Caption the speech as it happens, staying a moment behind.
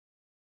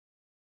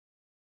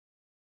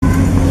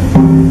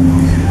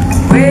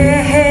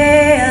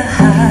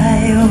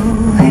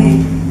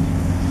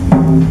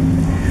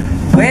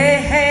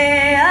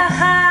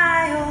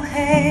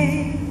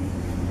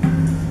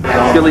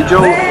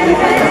Joe,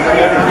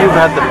 you've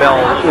had the bell,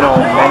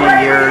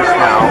 many years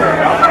now,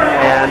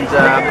 and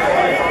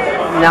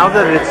now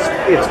that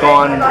it's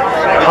gone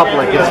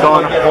public, it's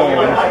gone home,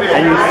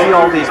 and you see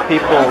all these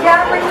people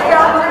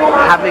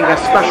having a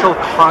special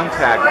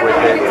contact with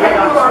it,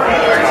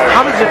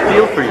 how does it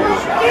feel for you?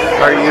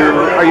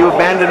 Are you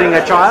abandoning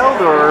a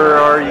child, or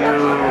are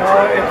you?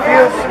 It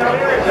feels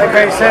like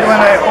I said when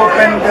I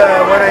opened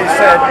what I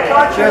said.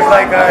 It feels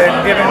like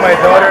I'm giving my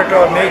daughter to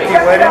a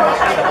Métis wedding,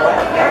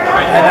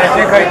 and I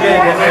think I did.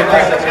 And I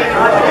think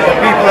the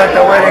people at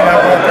the wedding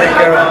are going to take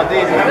care of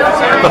it.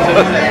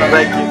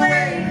 Thank you.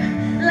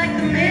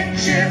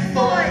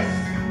 Voice,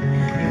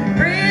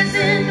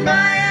 imprisoned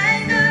by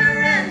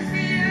anger and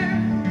fear,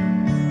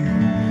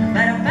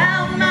 but I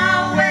found my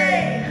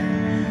way,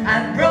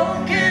 I've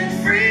broken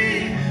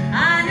free.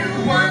 I knew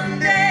one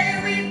day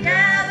we'd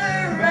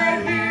gather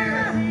right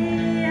here.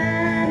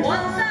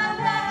 Once I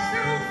walked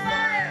through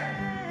fire,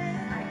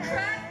 I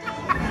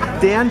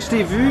cracked. Diane, je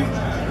t'ai vu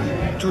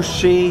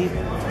toucher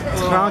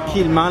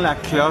tranquillement la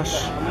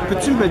cloche.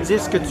 Peux-tu me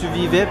dire ce que tu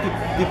vivais,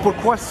 puis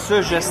pourquoi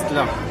ce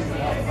geste-là?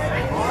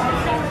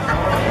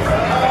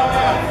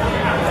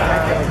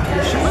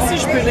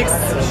 Je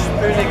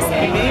peux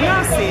l'exprimer là,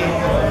 c'est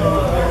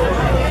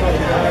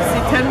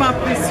tellement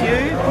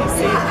précieux, puis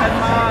c'est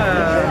tellement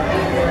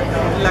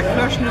la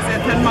cloche nous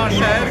est tellement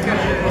chère que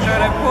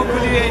j'aurais pas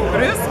voulu être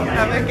brusque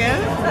avec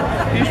elle,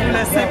 puis je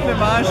voulais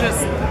simplement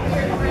juste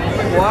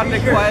voir de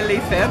quoi elle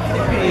est faite,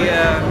 et puis je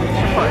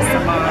sais pas,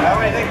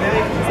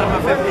 ça m'a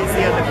fait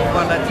plaisir de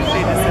pouvoir la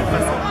toucher de cette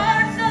façon.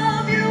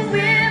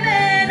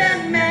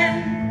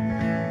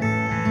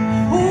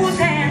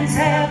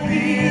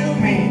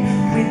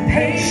 With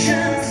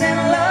patience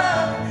and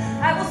love,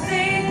 I will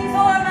sing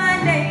for my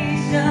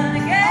nation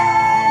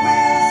again. I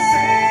will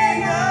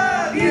sing,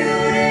 a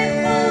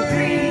beautiful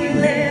dream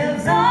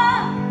lives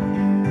on.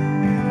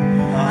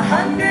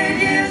 100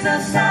 years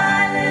of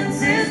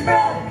silence is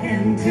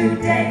broken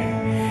today.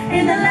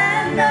 In the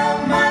land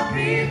of my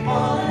people,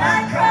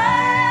 I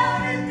cry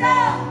out and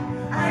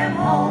down, I am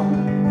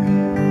home.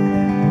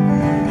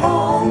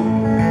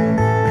 Home.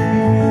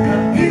 A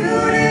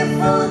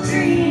beautiful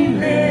dream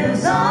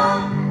lives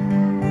on.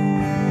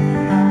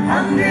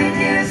 100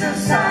 years of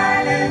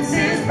silence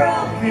is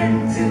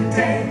broken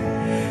today.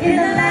 In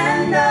the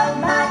land of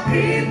my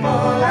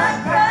people,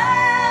 I cry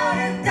out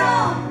at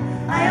dawn,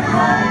 I am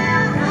home.